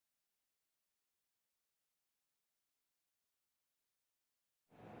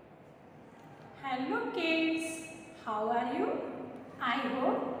Hello kids, how are you? I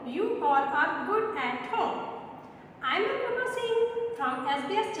hope you all are good at home. I am Anupama Singh from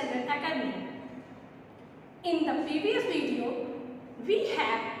SBS Children Academy. In the previous video, we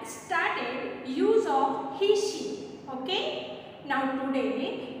have started use of he, she. Okay? Now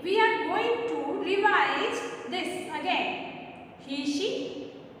today, we are going to revise this again. He,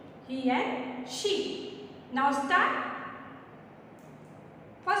 she, he and she. Now start.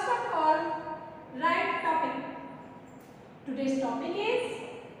 First of all, write topic. Today's topic is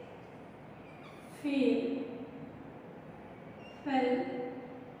feel, felt,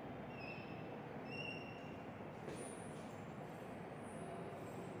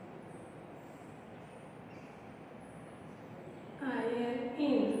 I am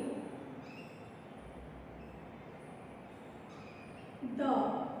in,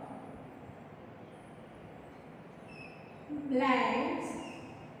 the, blanks,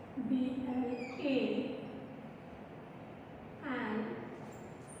 BLA, and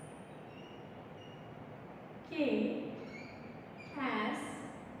K as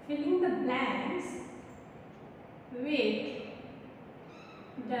filling the blanks with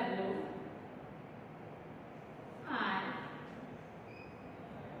W, I,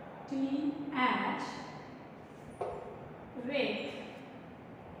 T, H with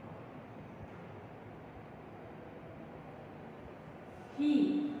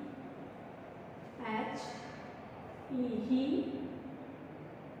he, H, E, he,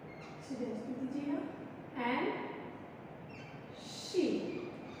 and she.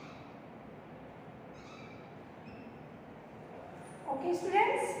 Okay,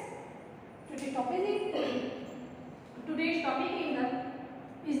 students. Today's topic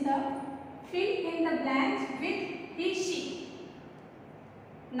is the fill in the blanks with he, she.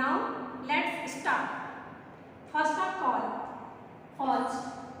 Now let's start. First of all, false.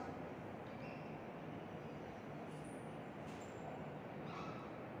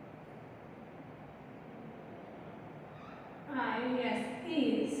 Yes,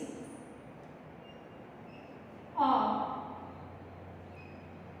 is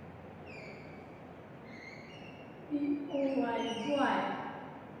a boy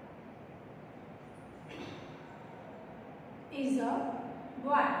is a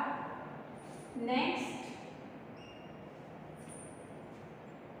boy. Next,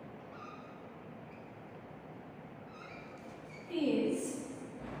 is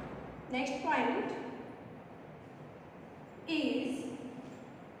next point is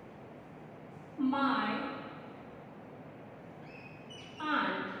my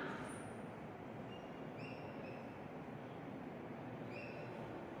aunt.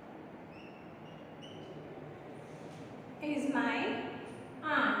 Is my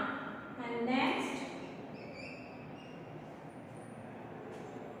aunt. And next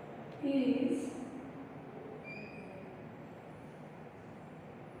is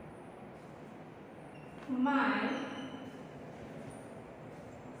my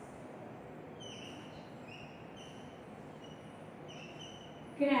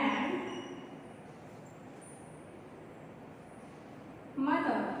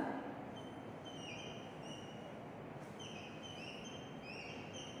grandmother.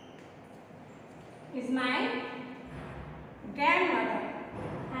 Is my grandmother.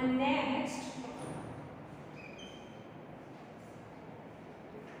 And next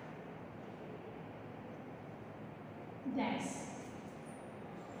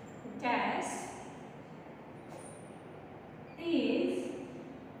dash is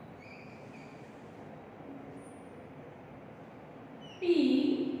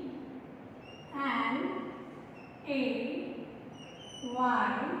P N A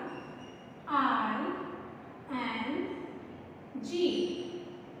Y I N G,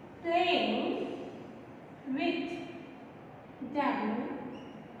 playing with W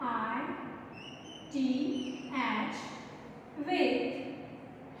I T H with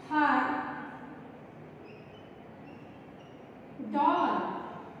her doll.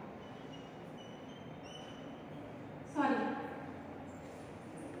 Sorry.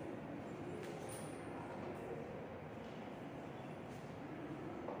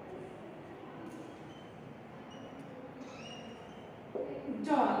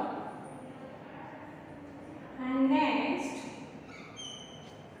 Doll. And next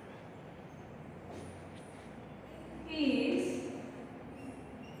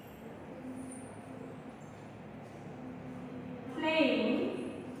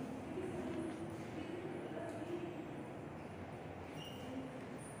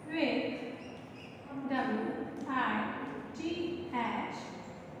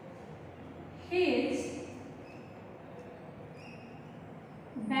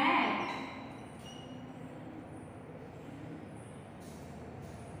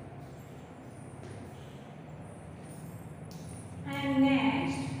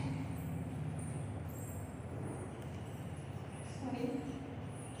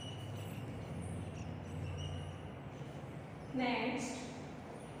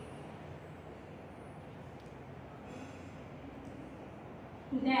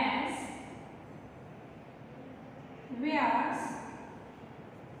dash wears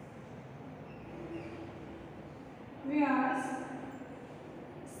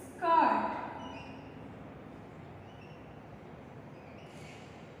skirt.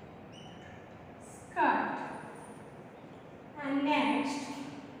 And next,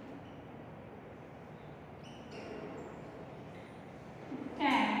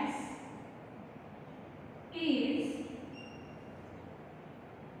 dash is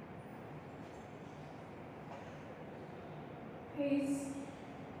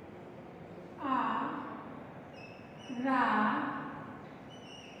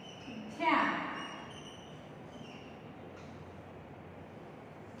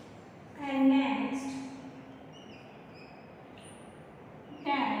and next,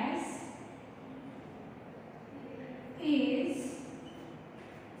 dash is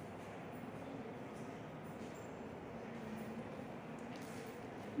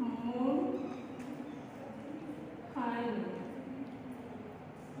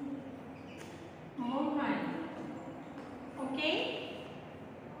Mohan. Okay?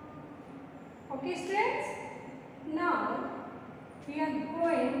 Okay, students? Now, we are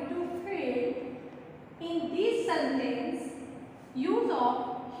going to fill in this sentence use of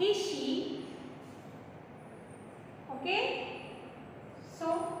he, she. Okay? So,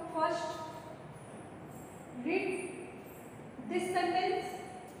 first read this sentence.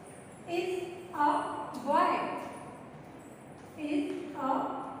 Is a boy. Is a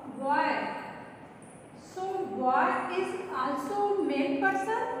boy. So, boy is also male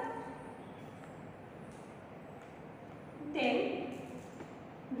person. Then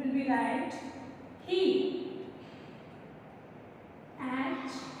will be write he. And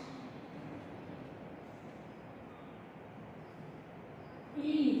he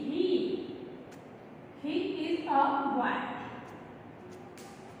is a boy.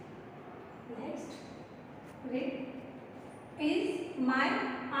 Next, read is my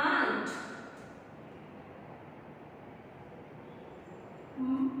aunt.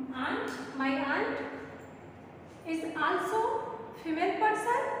 My aunt is also female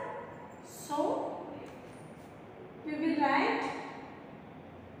person. So we will write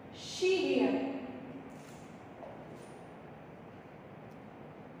she here.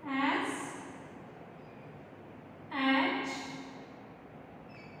 S H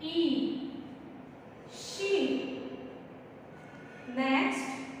E, she. Next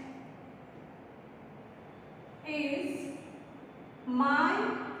is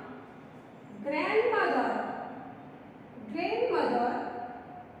my grandmother. Grandmother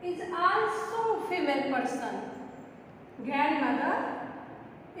is also female person. Grandmother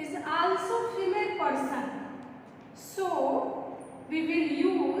is also female person. So we will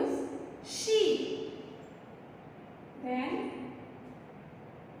use she. Then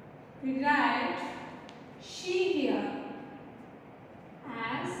we write she here.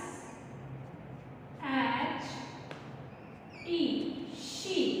 S H E,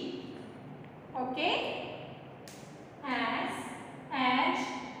 she. Okay? S H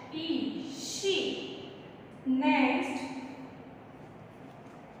E, she. Next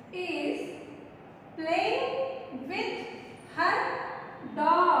is playing with her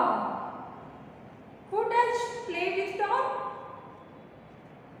dog. Who does play with dog?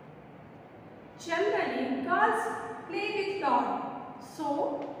 Generally, girls play with dog.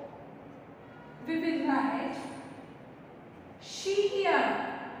 So, we will write she here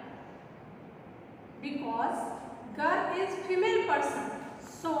because girl is female person.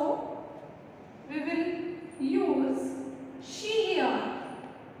 So, we will use she here.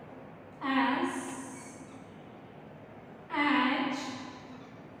 S H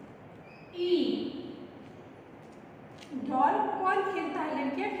E. Doll कौन खेलता है?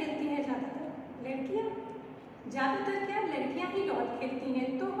 लड़कियां खेलती हैं ज़्यादातर। ज़्यादातर क्या लड़कियां ही डॉल खेलती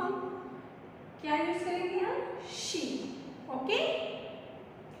हैं। तो हम क्या यूज करेंगे यहाँ? She. Okay?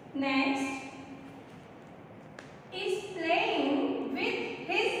 Next is playing with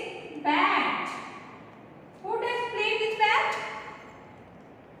his bat. Who does play with bat?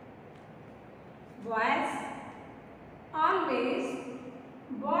 Boys. Always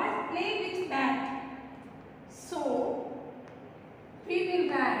boys play with bat. So we will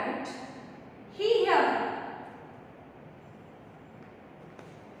write he here.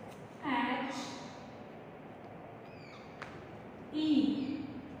 H E,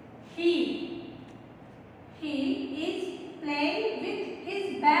 he. He is playing with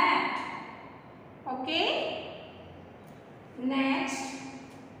his bat. Okay? Next,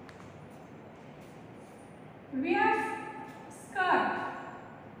 wears skirt.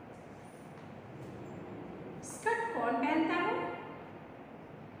 Skirt कौन पहनता है?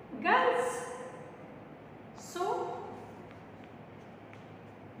 girls. So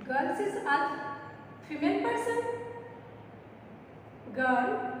girls is a female person. Girl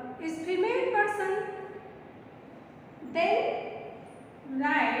is female person. Then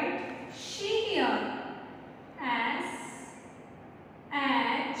write she here. S-H-E.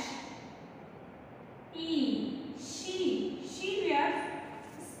 She wears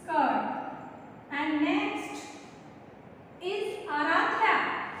skirt. And next is Aradhya.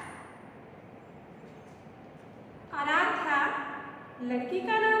 Aradhya लड़की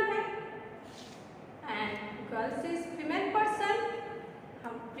का नाम है. And girls is female person.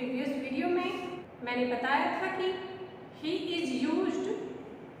 हम previous video में मैंने बताया था कि he is used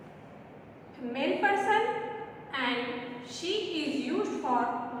male person and she is used for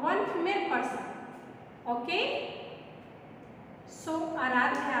one female person. Okay? So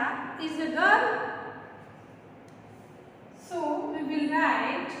Aradhya is a girl. So we will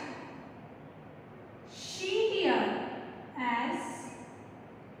write she here. S-H-E.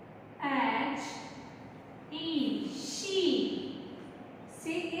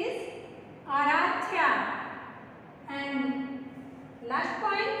 She is Aradhya. And last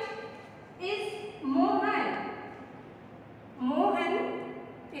point is Mohan. Mohan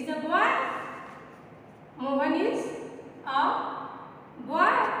is a boy. Mohan is a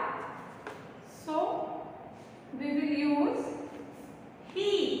boy. So we will use he.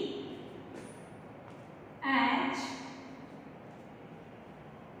 H-E.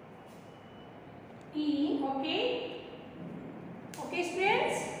 Okay? Okay,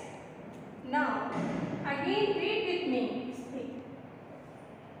 students? Now, again read with me. Speak.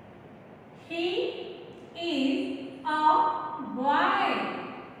 He is a boy.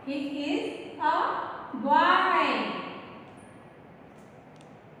 He is a boy.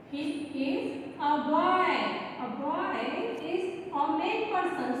 He is a boy. A boy is a male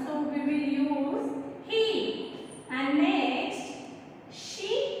person. So we will use he. And next,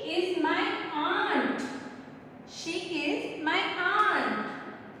 she is my aunt. She is my aunt.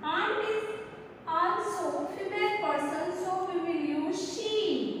 Aunt is also female person, so we will use she.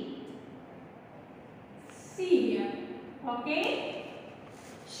 See here. Okay?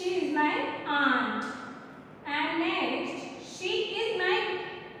 She is my aunt. And next, she is my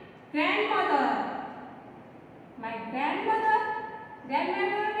grandmother. My grandmother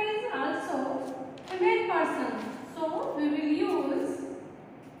is also female person, so we will use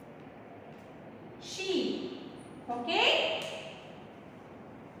she. Okay?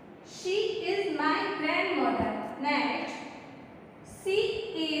 She is my grandmother. Next, she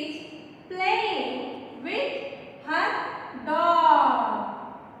is playing with her doll.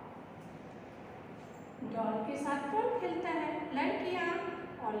 Doll के साथ कौन खेलता है? लड़कियां.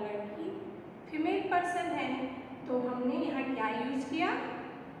 और लड़की female person है, तो हमने यहाँ क्या यूज किया?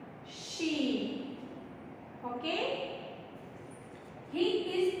 she. Okay? He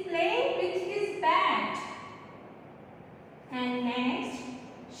is playing with his bat. And next,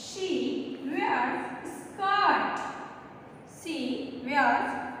 she wears skirt. She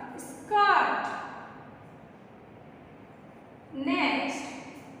wears skirt. Next,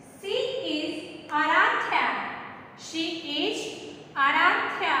 she is Aradhya. She is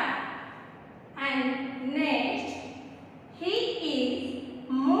Aradhya. And next, he is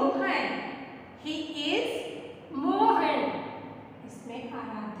Mohan. He is Mohan. इसमें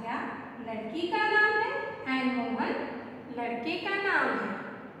आराध्या लड़की का नाम है and Mohan लड़के का नाम है.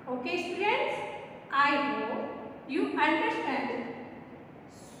 Okay, students? I hope you understand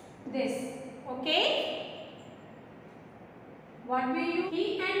this. Okay? What we use he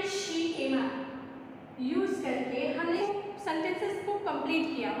and she use करके हमने sentences को complete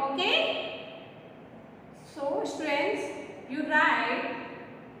किया. Okay? So, students, you write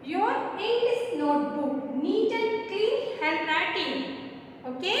your English notebook neat and clean handwriting.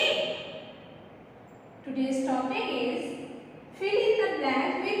 Okay? Today's topic is fill in the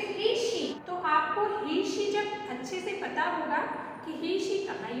blank with he she. तो आपको he she जब अच्छे से पता होगा कि he she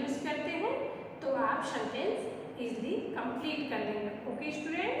कहाँ यूज करते हैं, तो आप सेंटेंस इजीली कंप्लीट कर लेंगे. Okay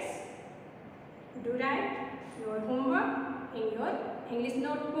students, do right your homework in your English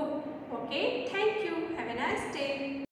notebook. Okay, thank you. Have a nice day.